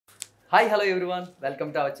Hi hello everyone welcome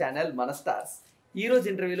to our channel మన stars. ఈ రోజు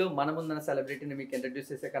ఇంటర్వ్యూలో మన ముందున్న సెలబ్రిటీని మీకు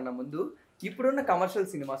ఇంట్రడ్యూస్ చేసే కన్నా ముందు ఇప్పుడున్న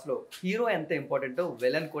కమర్షియల్ సినిమాస్లో హీరో ఎంత ఇంపార్టెంటో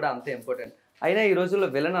విలన్ కూడా అంతే ఇంపార్టెంట్. అయినా ఈ రోజుల్లో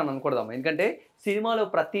విలన్ అని అనుకోదాం, ఎందుకంటే సినిమాలో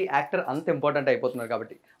ప్రతి యాక్టర్ అంత ఇంపార్టెంట్ అయిపోతున్నారు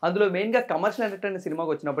కాబట్టి. అందులో మెయిన్గా కమర్షియల్ యాక్టర్ అనే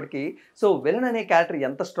సినిమాకి వచ్చినప్పటికీ సో విలన్ అనే క్యారెక్టర్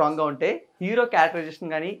ఎంత స్ట్రాంగ్గా ఉంటే హీరో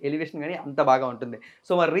క్యారెక్టరైజేషన్ కానీ ఎలివేషన్ కానీ అంత బాగా ఉంటుంది.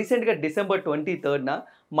 సో మరి రీసెంట్గా December 23rd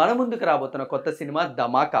మన ముందుకు రాబోతున్న కొత్త సినిమా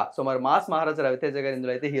ధమాకా. సో మరి మాస్ మహారాజా రవితేజ గారు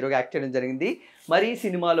ఇందులో అయితే హీరోగా యాక్ట్ చేయడం జరిగింది. మరి ఈ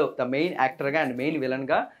సినిమాలో ద మెయిన్ యాక్టర్గా అండ్ మెయిన్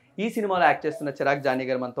విలన్గా ఈ సినిమాలో యాక్ట్ చేస్తున్న చిరాగ్ జానీ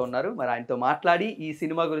గారు మనతో ఉన్నారు. మరి ఆయనతో మాట్లాడి ఈ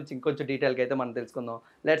సినిమా గురించి ఇంకొంచెం డీటెయిల్గా అయితే మనం తెలుసుకుందాం.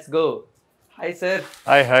 Let's go. Hi sir.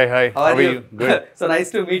 Hi. How are you? Good. So nice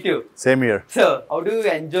to meet you. Same here. So how do you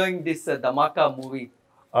enjoying this Dhamaka movie?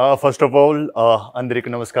 First of all,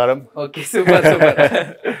 Andariki Namaskaram. Okay, super.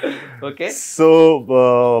 Okay. So,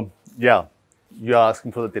 yeah, you are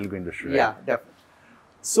asking for the Telugu industry, right? Yeah, definitely.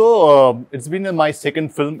 So, it's been my second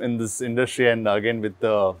film in this industry, and again with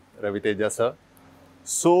Ravi Teja sir.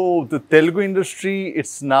 So, the Telugu industry,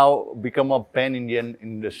 it's now become a pan-Indian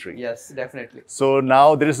industry. Yes, definitely. So, now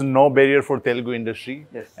there is no barrier for Telugu industry.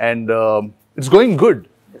 Yes. And it's going good.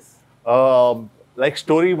 Yes. Like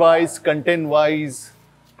story-wise, content-wise,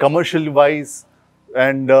 commercial-wise.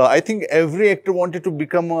 And I think every actor wanted to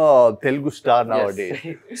become a Telugu star nowadays.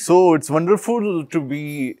 So, it's wonderful to be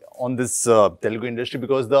on this Telugu industry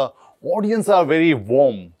because the audience are very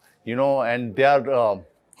warm, you know, and they are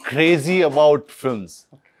crazy about films.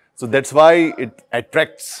 So that's why it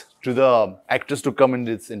attracts to the actors to come in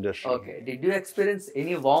this industry. Okay. Did you experience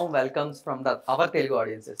any warm welcomes from our Telugu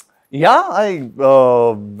audiences? Yeah,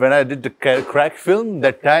 when I did the Crack film,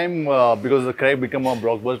 that time because the Crack became a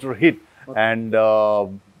blockbuster hit, and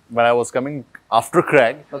when I was coming after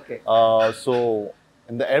Crack, Okay. So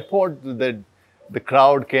in the airport, the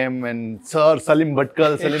crowd came and Sir Salim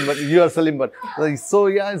Bhatkal, you are Salim Bhatkal. So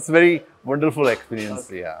yeah, it's very wonderful experience.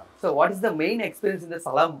 Okay. Yeah. So what is the main experience in the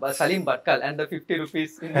Salim Bhatkal and the 50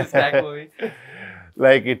 rupees in this Crack movie?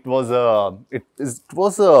 Like it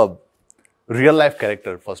was a real life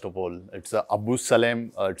character. First of all, it's Abu Salem.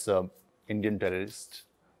 It's a Indian terrorist,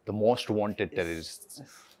 the most wanted terrorist.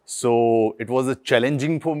 So it was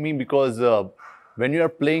challenging for me because when you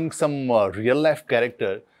are playing some real life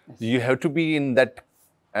character, you have to be in that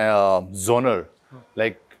genre,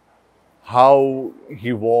 like how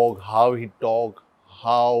he walk, how he talk,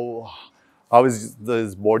 how is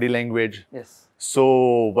his body language. Yes. So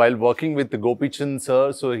while working with Gopi Chand sir,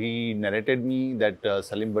 so he narrated me that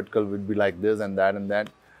Salim Bhatkal would be like this and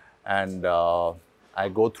that, and I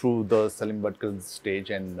go through the Salim Bhatkal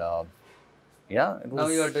stage, and yeah, it was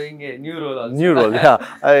Now you are doing a new role also. new role. Yeah,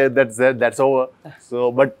 that's over.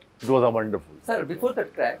 So, but it was a wonderful. Sir, before that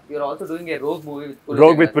Crack, you are also doing a Rogue movie with Puri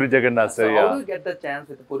Rogue with Jagannath. Puri Jagannath sir. So Yeah. how do you get the chance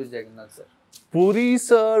with Puri Jagannath sir? Puri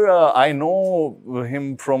sir, I know him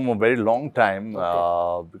from a very long time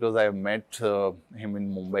because I met him in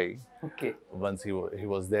Mumbai Okay. once he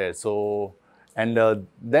was there. So, and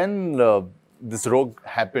then this Rogue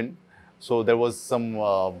happened. So there was some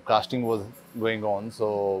casting was going on. So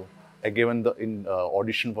I given the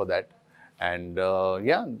audition for that, and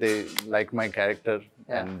yeah, they like my character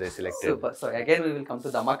and they selected. Super. So again we will come to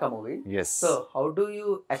Dhamaka movie. Yes. So how do you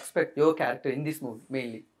expect your character in this movie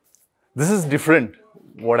mainly? This is different.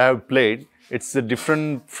 What I have played, it's different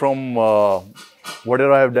from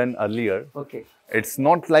whatever I have done earlier. Okay. It's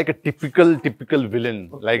not like a typical villain,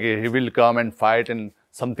 like he will come and fight and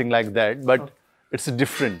something like that. But it's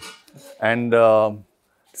different, and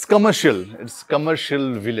it's commercial. It's commercial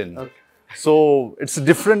villain. Okay. So it's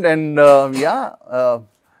different, and yeah,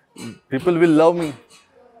 people will love me.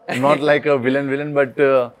 Not like a villain, but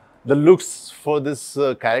the looks for this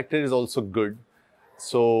character is also good.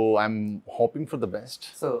 So I'm hoping for the best.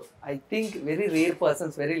 So I think very rare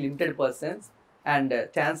persons, very limited persons, and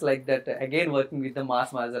chance like that again working with the mass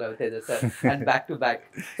Maharaja Ravi Teja sir and back to back.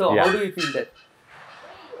 So how Yeah. do you feel that?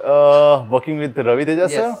 Working with Ravi Teja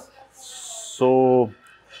sir. Yes. So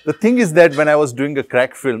the thing is that when I was doing a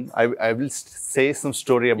Crack film, I will say some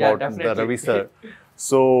story about the definitely. Ravi sir.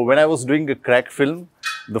 So when I was doing a Crack film,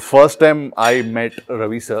 the first time I met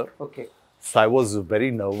Ravi sir, Okay. so I was very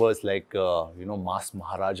nervous, like you know, Mass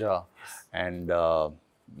Maharaja, and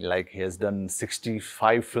like he has done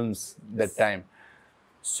 65 films that time.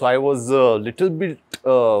 So I was a little bit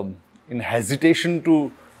in hesitation to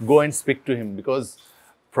go and speak to him because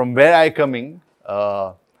from where I coming,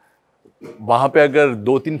 वहाँ पे अगर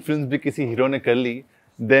 2-3 films भी किसी hero ने कर ली,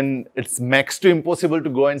 then it's next to impossible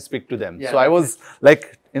to go and speak to them. Yeah, So I was like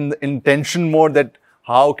in the intention mode that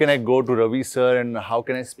how can I go to Ravi sir and how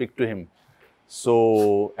can I speak to him. So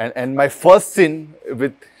and my first scene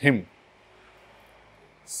with him.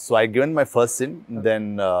 So I given my first scene. Then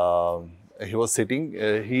he was sitting.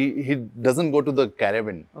 He doesn't go to the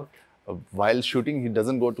caravan. Okay. While shooting, he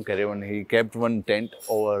doesn't go to caravan. He kept one tent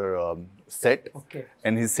over set, Okay.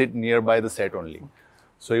 and he sit nearby the set only.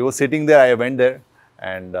 So he was sitting there. I went there,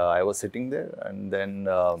 and I was sitting there, and then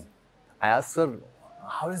I asked her,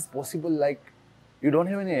 "How is possible? Like, you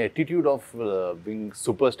don't have any attitude of being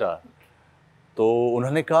superstar." तो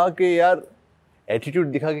उन्होंने कहा कि यार attitude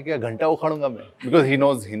दिखा के क्या घंटा उखाड़ूंगा मैं, because he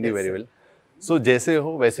knows Hindi very well. सो जैसे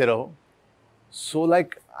हो वैसे रहो. So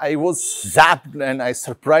like I was zapped and I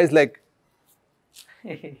surprised like,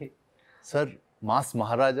 sir, Mass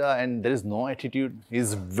Maharaja, and there is no attitude.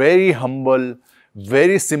 He's very humble,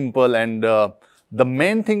 very simple, and the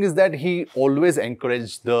main thing is that he always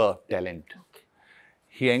encouraged the talent.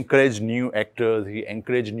 He encouraged new actors, he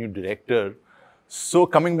encouraged new director. So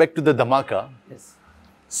coming back to the Dhamaka, Yes.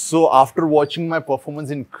 so after watching my performance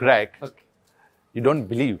in Crack, Okay. you don't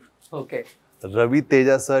believe, Okay. Ravi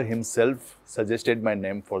Teja sir himself suggested my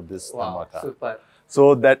name for this Wow. Dhamaka. Super. So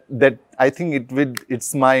that I think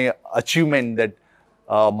it's my achievement that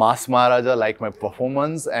Mass Maharaja liked my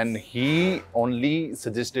performance and he only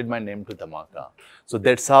suggested my name to Dhamaka. So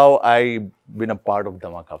that's how I been a part of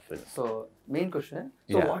Dhamaka film. So main question.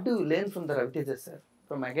 So Yeah. what do you learn from the Ravi Teja sir?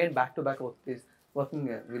 From again back to back working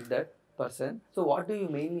with that person. So what do you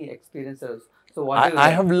mainly experience? So what do you I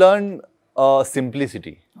learn? have learned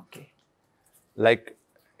simplicity. Okay. Like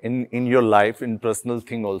in your life, in personal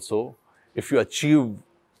thing also, if you achieve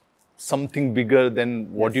something bigger than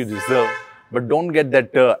what you deserve, but don't get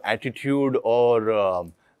that attitude or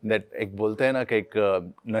that एक बोलते हैं ना कि एक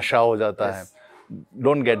नशा हो जाता है.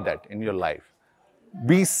 Don't get that in your life.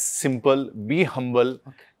 Be simple, be humble,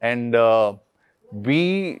 and be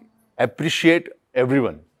appreciate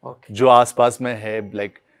everyone. Okay. जो आसपास में है,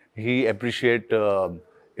 like he appreciate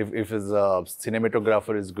if his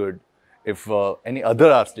cinematographer is good, if any other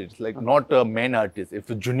artist, like not a main artist, if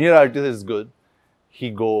a junior artist is good, he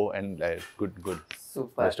go and good.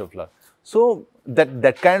 Super. Best of luck. So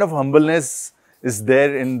that kind of humbleness is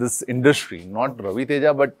there in this industry. Not Ravi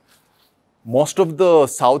Teja, but most of the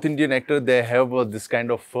South Indian actors, they have this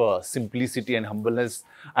kind of simplicity and humbleness.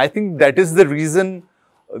 I think that is the reason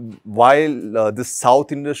while the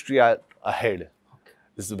South industry are ahead,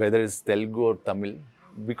 whether it's Telugu or Tamil,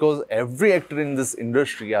 because every actor in this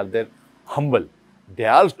industry are there humble. They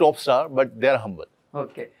are top star, but they are humble.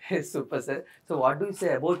 Okay. Super, sir. So what do you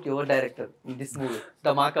say about your director in this movie?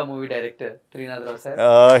 Dhamaka movie director, Srinath Rao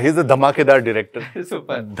sir. He's a Dhamakedar director.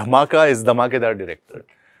 Super. Dhamaka is Dhamakedar director.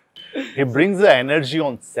 He brings the energy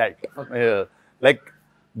on set. Like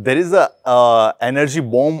there is a energy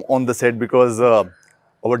bomb on the set because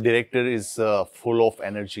our director is full of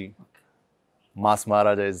energy. Mass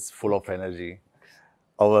Maharaja is full of energy.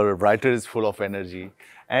 Our writer is full of energy.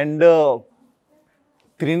 And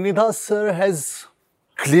Sreeleela sir has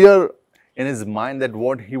clear in his mind that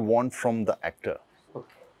what he wants from the actor.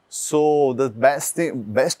 Okay. So the best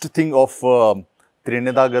thing of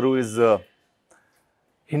Sreeleela Garu is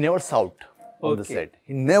he never shout on the set.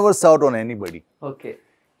 He never shout on anybody. Okay.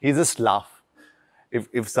 He just laugh.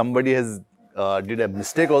 If somebody has did a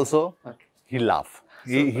mistake also, he laugh.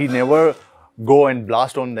 He never go and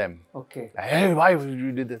blast on them. Okay. Hey, why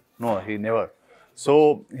you did this? No, he never.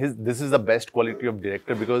 So this is the best quality of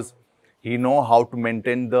director because he know how to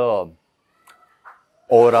maintain the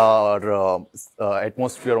aura or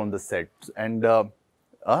atmosphere on the set. And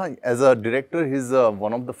as a director, he's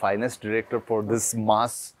one of the finest director for this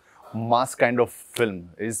mass kind of film.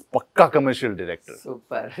 He's pakka commercial director.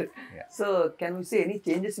 Super. Yeah. So can we say any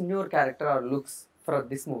changes in your character or looks for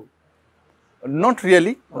this movie? Not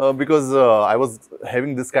really, because I was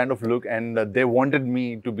having this kind of look and they wanted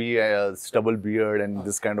me to be a stubble beard and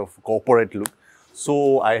this kind of corporate look.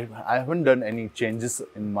 So I haven't done any changes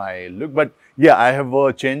in my look, but yeah, I have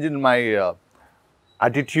a change in my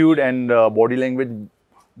attitude and body language.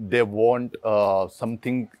 They want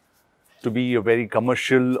something to be a very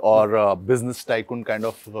commercial or business tycoon kind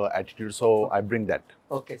of attitude. So I bring that.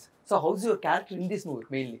 Okay. So how's your character in this movie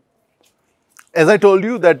mainly? As I told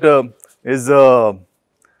you, that is a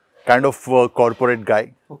kind of corporate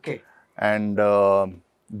guy. Okay. And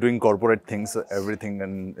doing corporate things, everything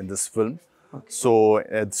in this film. Okay.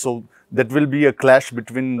 So that will be a clash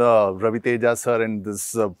between Ravi Teja sir and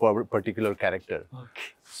this particular character. Okay.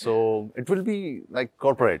 So it will be like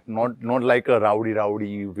corporate, not like a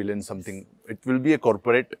rowdy villain something. It will be a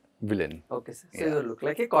corporate villain. Okay, sir. So Yeah. you look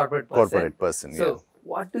like a corporate person. Corporate person, So yeah.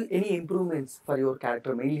 what do any improvements for your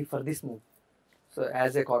character mainly for this movie? So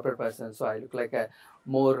as a corporate person, so I look like a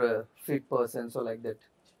more fit person, so like that.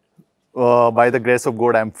 By the grace of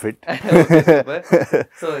God, I'm fit. Okay, super.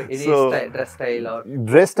 So any So, dress style or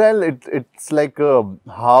dress style, it's like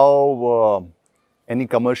how any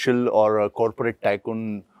commercial or a corporate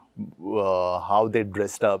tycoon, how they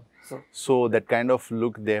dressed up. so So that kind of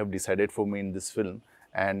look they have decided for me in this film,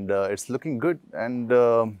 and it's looking good. And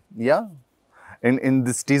yeah, in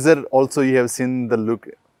this teaser also you have seen the look.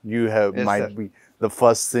 You have Yes, might sir. be the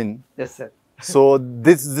first scene. yes, sir. So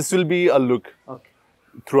this will be a look Okay.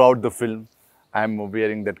 throughout the film. I'm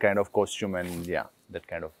wearing that kind of costume, and yeah, that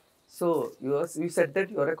kind of So you said that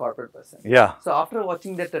you are a corporate person. yeah. So after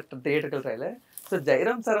watching that theatrical trailer, so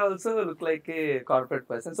Jairam sir also look like a corporate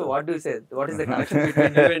person. So what do you say? What is the connection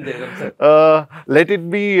between you and Jairam sir? Let it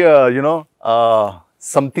be,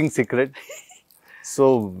 something secret. So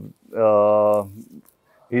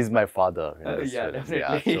he's my father in this Yeah, film.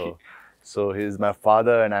 definitely. Yeah, so he's my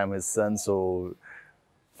father and I'm his son. So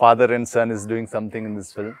father and son is doing something in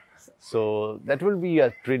this film. So that will be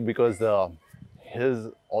a treat because he's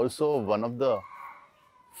also one of the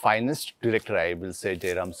finest director, I will say,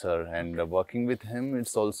 Jairam sir. And working with him,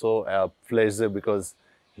 it's also a pleasure because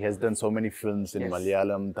he has done so many films in Yes.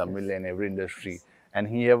 Malayalam, Tamil, and every industry. And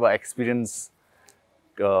he have a experience,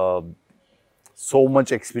 uh, so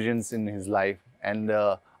much experience in his life. And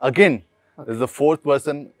again, the fourth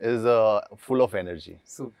person is full of energy.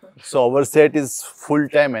 Super. So our set is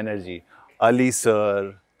full-time energy. Ali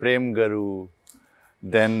sir, Prem Garu,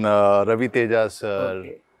 then Ravi Teja sir,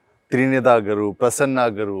 Okay. Trinida Garu, Prasanna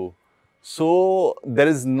Garu. So there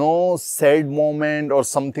is no sad moment or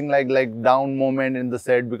something like down moment in the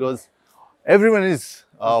set because everyone is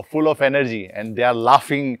full of energy and they are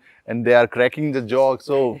laughing and they are cracking the joke.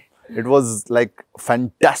 So it was like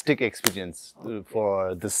fantastic experience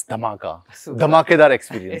for this Dhamaka, Super. Dhamakedar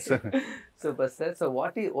experience. Super, sir. So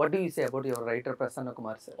what do you say about your writer Prasanna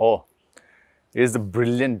Kumar sir? Oh, he's a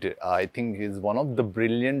brilliant. I think he's one of the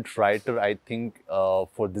brilliant writer. I think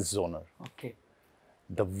for this genre. Okay.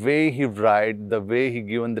 The way he write, the way he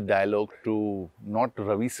given the dialogue to not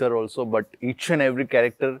Ravi sir also, but each and every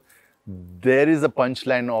character, there is a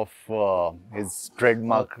punchline of his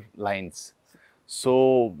trademark lines.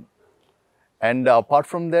 So, and apart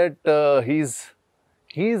from that, he's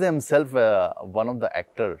himself one of the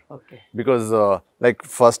actor. Okay. Because like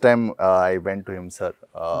first time I went to him, sir.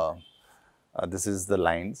 This is the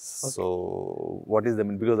lines. So what is the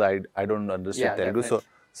meaning? Because I don't understand Yeah, Telugu. So definitely.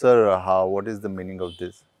 sir, what is the meaning of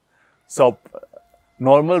this? So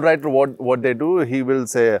normal writer, what they do, he will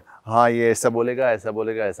say, हाँ ये ऐसा बोलेगा, ऐसा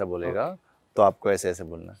बोलेगा, ऐसा बोलेगा, तो आपको ऐसे ऐसे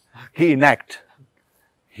बोलना. He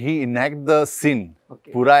enact the scene.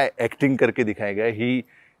 Okay. पूरा acting करके दिखाएगा. He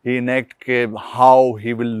enact के how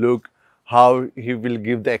he will look, how he will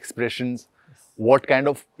give the expressions, what kind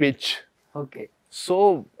of pitch. Okay.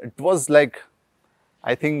 So it was like,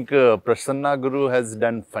 I think Prasanna Guru has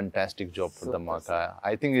done fantastic job for Dhamaka.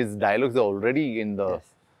 I think his dialogues are already in the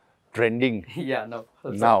trending Yeah. No.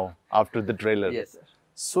 now after the trailer. Yes, sir.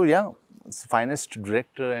 So yeah, it's finest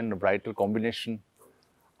director and writer combination.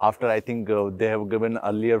 After I think they have given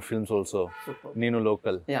earlier films also, Super. Nino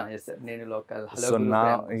Local. Yeah. Yes, sir. Nenu local. Hello. So Guru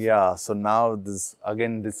now, Prem. yeah, so now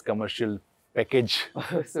this commercial package.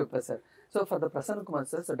 Super, sir. So for the Prasanna Kumar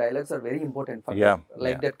sir, so dialogues are very important for Yeah,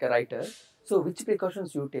 like that writer. So which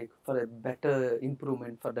precautions you take for a better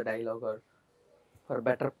improvement for the dialogue or for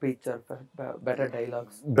better pitch or for better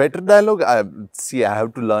dialogues? Better dialogue. See, I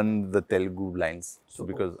have to learn the Telugu lines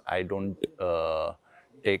because I don't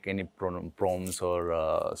take any prompts or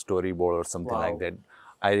storyboard or something like that.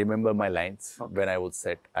 I remember my lines when I was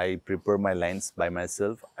set. I prepare my lines by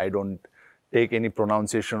myself. I don't take any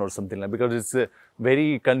pronunciation or something like because it's a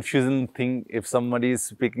very confusing thing. If somebody is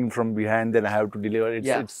speaking from behind, then I have to deliver.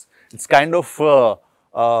 It's kind of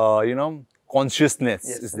consciousness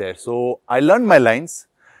is there. So I learned my lines.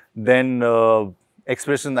 Then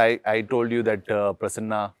expression I told you that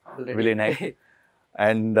Prasanna will enact.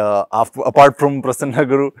 And apart from Prasanna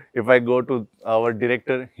Guru, if I go to our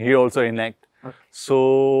director, he also enact.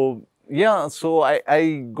 So yeah, so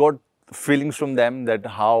I got feelings from them that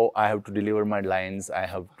how I have to deliver my lines, I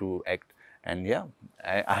have to act, and yeah,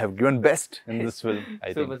 I have given best in this film. I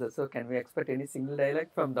think. Super, sir. So can we expect any single dialogue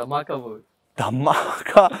from Dhamaka movie?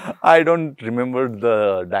 Dhamaka, I don't remember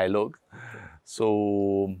the dialogue.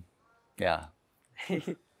 So yeah.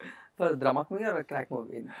 For Dhamaka movie or a crack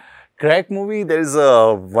movie? Crack movie, there is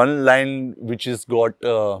one line which has got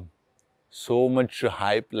so much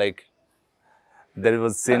hype. Like there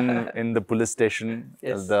was scene in the police station.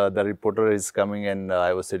 Yes. The reporter is coming and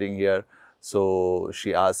I was sitting here. So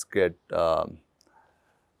she asked it.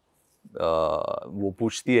 वो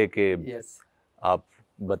पूछती है कि Yes. आप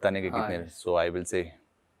बताने के कितने. So I will say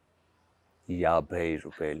 50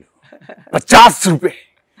 rupees. 50 rupees.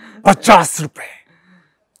 50 rupees.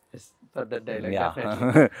 Yes, for that dialogue, Yeah.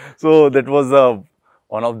 definitely. So that was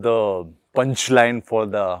one of the punchline for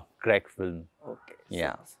the crack film. Okay.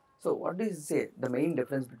 Yeah. So what do you say the main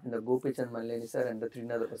difference between the Gopichan Malini sir and the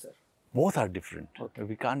Sreeleela sir? Both are different. Okay.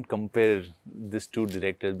 We can't compare these two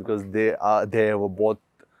directors because they have a both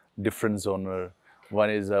different genre. One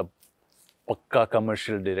is a pakka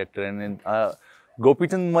commercial director, and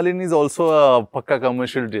Gopichand Malin is also a pakka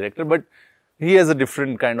commercial director, but he has a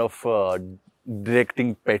different kind of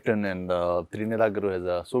directing pattern, and Trinidad Guru has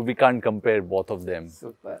a. So we can't compare both of them.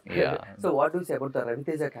 Super. Yeah. So what do you say about the Ravi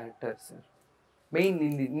Teja character, sir? Main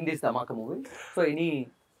in this Dhamaka movie. So any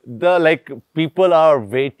People are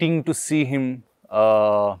waiting to see him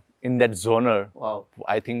in that genre. wow.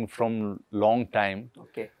 I think from long time.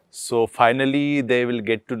 Okay. So finally, they will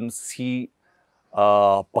get to see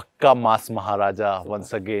Pakka Mas Maharaja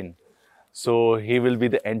once again. So he will be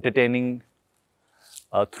the entertaining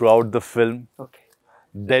throughout the film. Okay.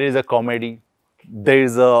 There is a comedy, there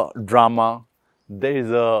is a drama, there is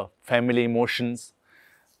a family emotions,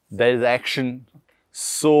 there is action.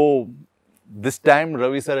 So this time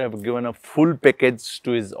Ravi sir have given a full package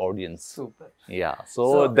to his audience. Super. Yeah.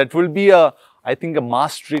 So that will be I think a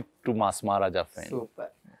mass treat to Mas Maharaja fan. Super.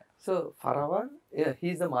 So Farawan, yeah,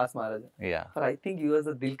 he's the Mas Maharaja. Yeah. But I think he was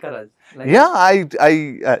a Dilka Raj. Like, Yeah,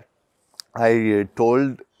 I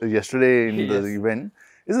told yesterday in the Yes. event,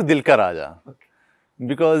 is a Dilka Raja. Okay.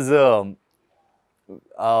 Because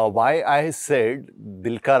why I said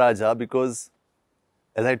Dilka Raja, because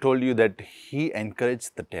as I told you that he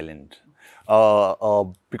encouraged the talent.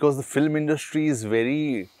 Because the film industry is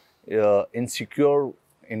very insecure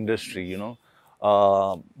industry, you know.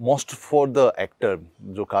 Most for the actor,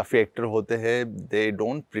 जो काफी actor होते हैं, they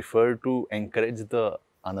don't prefer to encourage the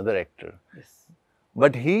another actor. Yes.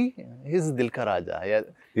 But he's Dil Ka Raja. Yeah,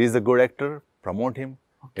 he's a good actor, promote him.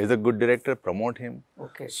 He's a good director, promote him.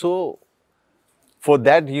 Okay. So for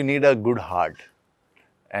that you need a good heart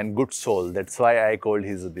and good soul. That's why I called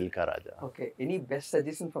he's a Dil Ka Raja. Okay. Any best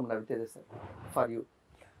suggestion from Ravi Teja sir for you?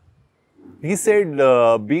 He said,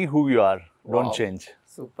 "Be who you are. Wow. Don't change."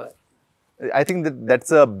 Super. I think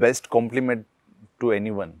that's a best compliment to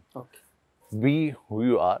anyone. Okay. Be who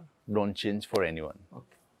you are. Don't change for anyone.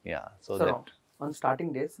 Okay. Yeah. So So that. on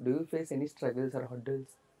starting days, do you face any struggles or hurdles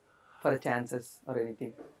for chances or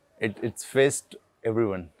anything? It's faced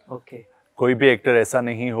everyone. Okay. कोई भी actor ऐसा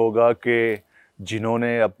नहीं होगा कि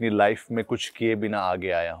जिन्होंने अपनी life में कुछ किए बिना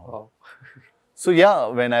आगे आया हो. Wow. So yeah,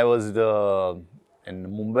 when I was in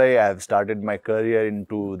Mumbai, I have started my career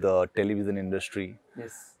into the television industry.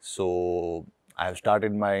 Yes. So I have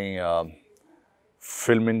started my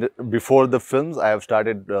before the films. I have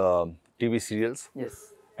started TV serials,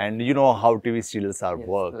 Yes. and you know how TV serials are Yes,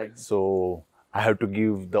 work. like- So I have to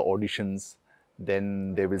give the auditions. Then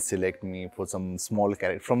they will select me for some small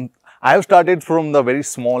character. I have started from the very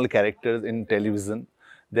small characters in television.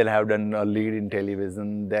 Then I have done a lead in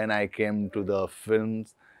television. Then I came to the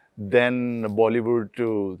films. Then Bollywood to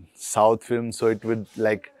South films. So it would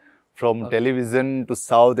like from television to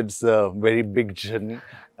South. It's a very big journey.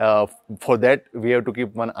 For that we have to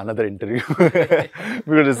keep another interview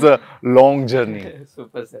because it's a long journey.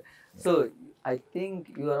 Super, sir. So I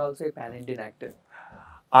think you are also a pan-Indian actor.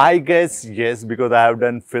 I guess yes, because I have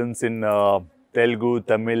done films in Telugu,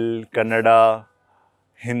 Tamil, Kannada,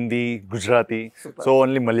 Hindi, Gujarati. Super. So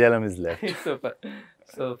only Malayalam is left. Super.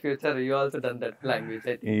 So future, you also done that language,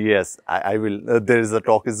 I think. Yes, I will. There is a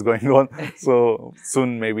talk is going on. So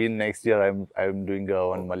soon, maybe next year, I'm doing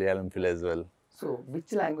one Malayalam film as well. So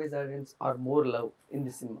which language audience are more loved in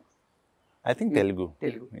the cinema? I think Telugu.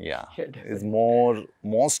 Telugu. Yeah, Yeah, is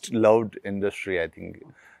most loved industry I think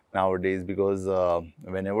nowadays, because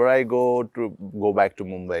whenever I go back to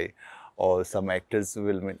Mumbai, or some actors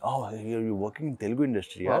will mean, oh, you're working in Telugu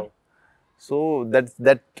industry, yeah. Wow. So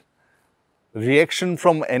that reaction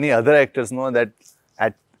from any other actors, no, that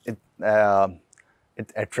it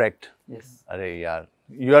attract. Yes. Arey yaar,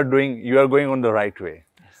 you are going on the right way.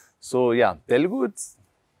 Yes. So yeah, Telugu it's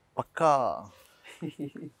pakka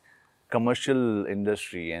commercial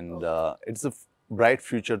industry, and it's a bright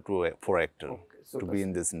future for actor to super. be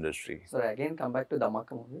in this industry. So again, come back to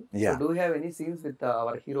Dhamaka movie. Yeah. So do you have any scenes with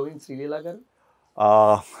our heroine Sreeleela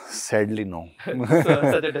garu? Sadly no.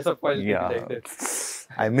 So, such a disappointment. Yeah, Like that.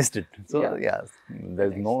 I missed it. So Yeah. yeah,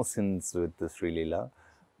 there's no scenes with the Sreeleela,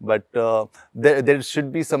 but there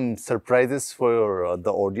should be some surprises for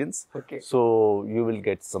the audience. Okay. So you will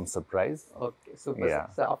get some surprise. Okay, super. Yeah.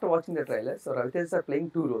 So after watching the trailer, so Ravi Teja are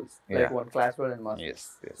playing two roles, like Yeah. one class role and mass.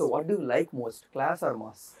 Yes, yes. So what do you like most, class or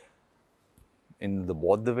mass? in the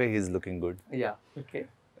both the way he's looking good. Yeah. Okay.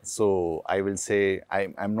 So I will say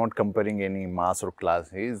I'm not comparing any mass or class.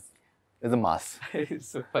 He's a mass.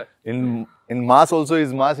 Super. In mass also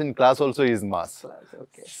is mass. In class also is mass.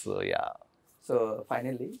 Okay. So yeah. So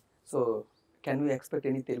finally, so can we expect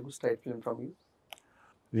any Telugu style film from you?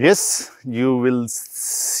 Yes, you will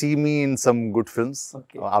see me in some good films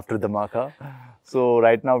after Dhamaka. So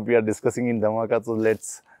right now we are discussing in Dhamaka. So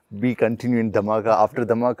let's be continue in Dhamaka. After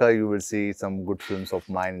Dhamaka, you will see some good films of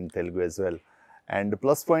mine in Telugu as well. And the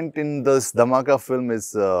plus point in this Dhamaka film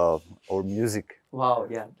is our music. Wow,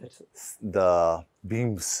 yeah, that's the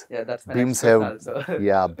beams. Yeah, that's my beams next question have also.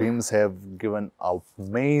 yeah, beams have given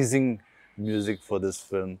amazing music for this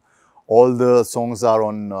film. All the songs are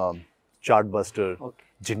on Chartbuster, Okay.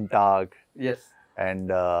 Jintag, Yes. and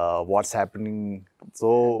What's Happening.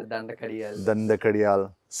 So Dandakadiyal.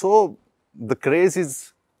 Dandakadiyal. So the craze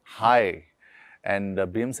is high, and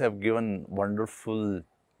beams have given wonderful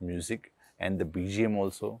music and the BGM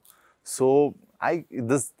also. So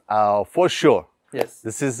for sure. Yes.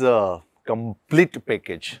 This is a complete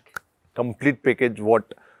package. Complete package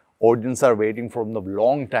what audience are waiting from the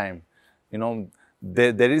long time. You know,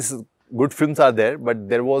 there is good films are there, but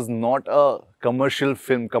there was not a commercial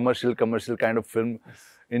film, commercial kind of film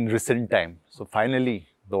in recent time. So finally,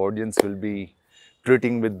 the audience will be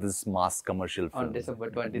treating with this mass commercial film. On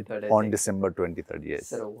December 23rd. On December 23rd, yes.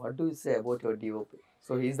 Sir, what do you say about your DOP?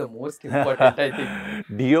 So he's the most important, I think.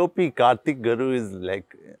 DOP Karthik Garu is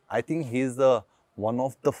like, I think he's the one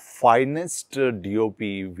of the finest DOP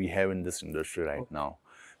we have in this industry right now,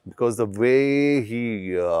 because the way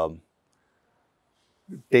he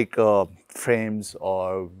take frames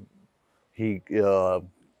or he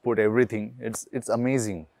put everything, it's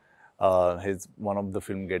amazing. His one of the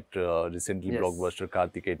film get recently blockbuster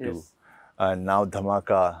Karthik 2, and now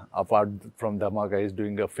Dhamaka. Apart from Dhamaka, he's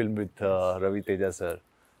doing a film with Ravi Teja sir.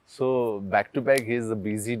 So back to back, he's a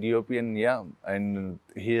busy DOP, and yeah, and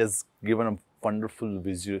he has given a wonderful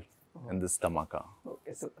visual in this Dhamaka.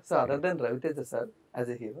 Okay, so other than Ravi Teja sir as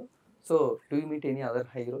a hero, so do you meet any other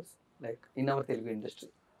heroes like in our Telugu industry?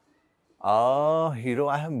 Hero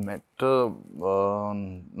I have met,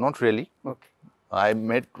 not really. Okay. I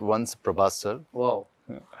met once Prabhas sir. Wow.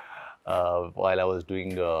 While I was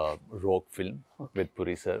doing a rock film with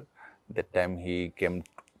Puri sir. That time he came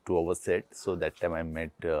to our set, so that time I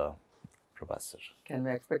met Prabhas sir. Can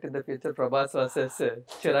we expect in the future Prabhas versus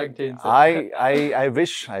Chirag Jani sir? I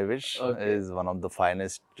wish is one of the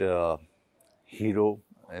finest hero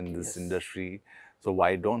in this industry. So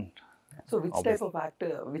why don't? So which type of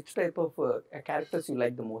actor, which type of characters you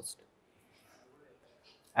like the most?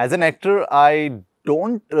 As an actor, I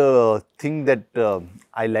don't think that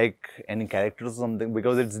I like any character or something,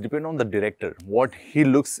 because it's depend on the director. What he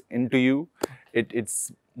looks into you,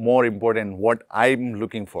 it's more important what I'm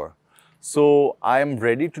looking for. So I'm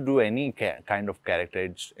ready to do any kind of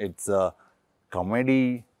character. It's a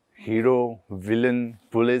comedy, hero, villain,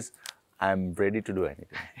 police. I'm ready to do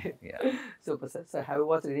anything. Yeah. Super, sir. So have you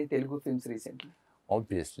watched any Telugu films recently?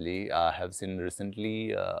 Obviously, I have seen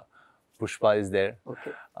recently Pushpa is there,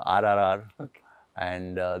 RRR,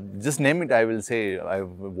 and just name it, I will say. I've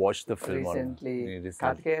watched the film recently.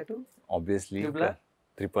 Kartikeya 2? Obviously.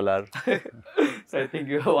 Triple R. So I think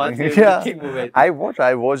you watched every movie. I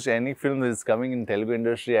watch any film that is coming in Telugu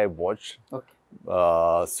industry, I watch.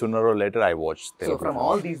 Sooner or later, I watch Telugu. So from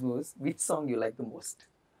all these movies, which song you like the most?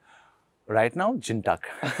 Right now, Jintak.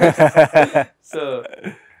 So,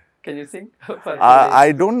 can you sing?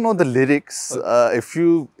 I don't know the lyrics. If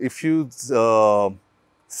you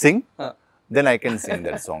sing, then I can sing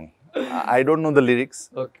that song. I don't know the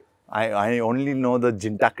lyrics. I only know the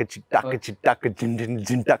jintaka chittaka chittaka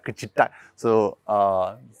jintaka chittaka. So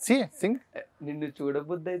sing. Ninnu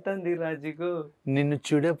చూడబుద్దైతంది రాజికో. Ninnu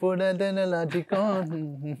చూడబుద్దైతంది రాజికో.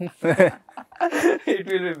 It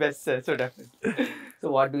will be best, sir. So definitely. So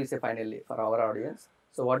what do you say finally for our audience?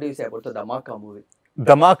 So what do you say about the Dhamaka movie?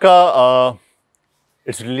 Dhamaka,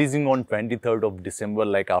 it's releasing on 23rd of December,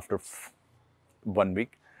 like after 1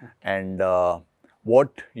 week. And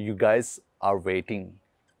what you guys are waiting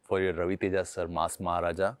for your Ravi Teja sir, Mass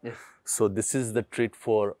Maharaja. So this is the treat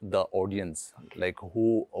for the audience, like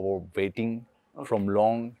who are waiting from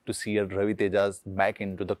long to see a Ravi Teja's back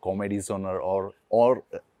into the comedy genre or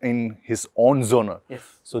in his own genre.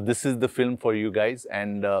 So this is the film for you guys,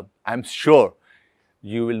 and I'm sure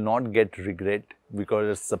you will not get regret, because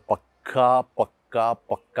it's a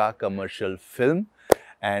pakka commercial film.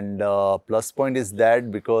 And plus point is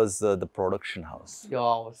that because the production house.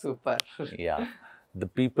 Yo, super. Yeah. The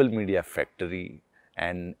People Media Factory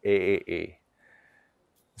and AAA.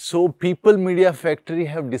 So People Media Factory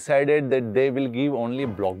have decided that they will give only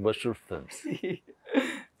blockbuster films.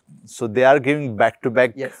 So they are giving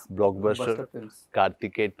back-to-back Yes, blockbuster. blockbuster films.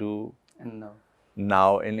 Kartikeya 2. And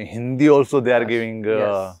Now in Hindi also they are giving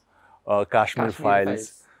yes. Kashmir Files.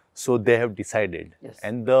 So they have decided. Yes.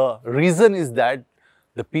 And the reason is that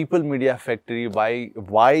the People Media Factory,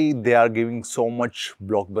 why they are giving so much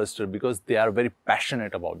blockbuster, because they are very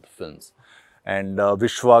passionate about the films. And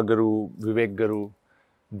Vishwa Guru, Vivek Guru,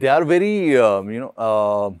 they are very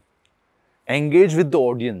engaged with the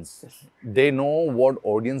audience. Yes. They know what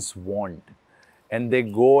audience want, and they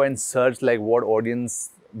go and search like what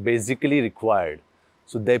audience basically required.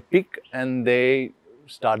 So they pick and they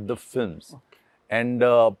start the films. Okay. And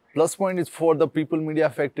plus point is for the People Media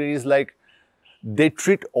Factory is like they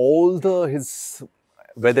treat all his,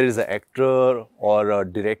 whether it's an actor or a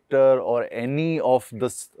director or any of the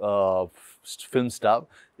film staff,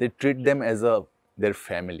 they treat them as their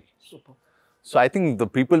family. Super. So I think the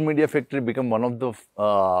People Media Factory become one of the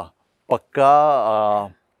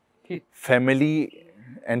pakka family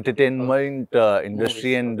entertainment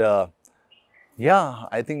industry. And yeah,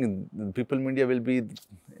 I think the People Media will be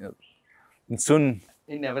soon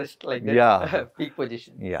in Everest, like that. Yeah. Peak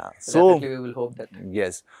position. Yeah. So definitely we will hope that.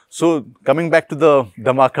 Yes. So coming back to the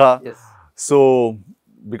Dhamaka. Yes. So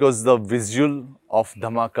because the visual of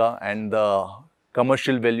Dhamaka and the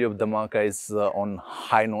commercial value of Dhamaka is on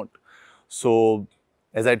high note. So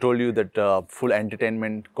as I told you that full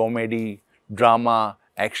entertainment, comedy, drama,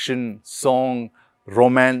 action, song,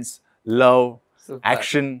 romance, love, Super.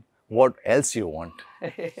 action, what else you want?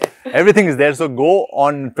 Everything is there. So go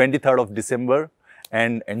on 23rd of December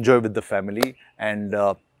and enjoy with the family and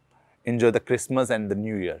enjoy the Christmas and the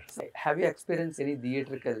New Year. Have you experienced any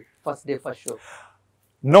theatrical first day, first show?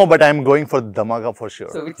 No, but I'm going for Dhamaka for sure.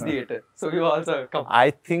 So which theater? So you also come.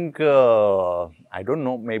 I think, I don't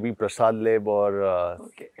know, maybe Prasad Lab or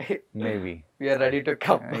Okay. maybe. We are ready to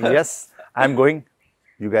come. Yes, I'm going.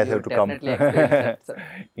 You guys have to come. Definitely experience that, sir.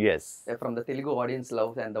 Yes. From the Telugu audience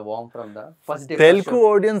love and the warmth from the first day. Telugu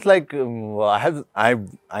audience, like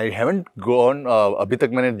I haven't gone. अभी तक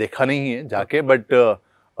मैंने देखा नहीं है जाके, but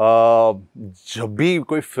जब भी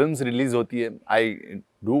कोई films release होती है, I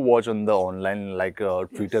do watch on the online, like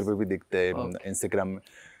Twitter पे भी दिखते हैं, Instagram में.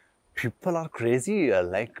 People are crazy,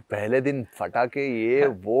 like पहले दिन फटाके ये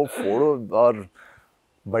वो फोड़ो और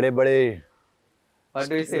बड़े-बड़े. What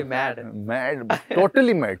do you say? Mad. Mad,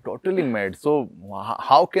 totally mad. So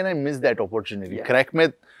how can I miss that opportunity? Yeah. Correct me,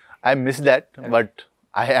 I missed that, but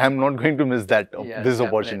I am not going to miss that this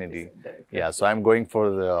opportunity. Definitely. Yeah, so I'm going for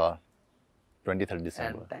the 23rd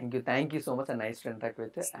December. And thank you so much, and nice to interact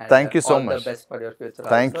with you. And Thank you so all much. the best for your future.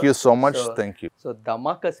 Thank also. you so much. So, Thank you. So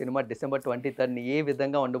Dhamaka cinema December 23rd ఏ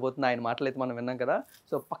విధంగా ఉండబోతుందో ఆయన మాటలు అయితే మనం విన్నాం కదా.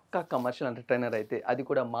 So పక్కా commercial entertainer అయితే, అది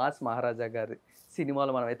కూడా మాస్ మహారాజా గారి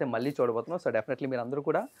సినిమాలో మనం అయితే మళ్ళీ చూడబోతున్నాం. సో డెఫినెట్లీ మీరు అందరూ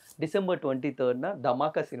కూడా డిసెంబర్ 23rd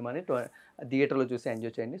ధమాకా సినిమాని థియేటర్లో చూసి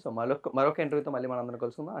ఎంజాయ్ చేయండి. సో మరొక ఇంటర్వ్యూతో మళ్ళీ మనం అందరం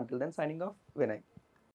కలుసుకుందాం. Until then signing off Vinay.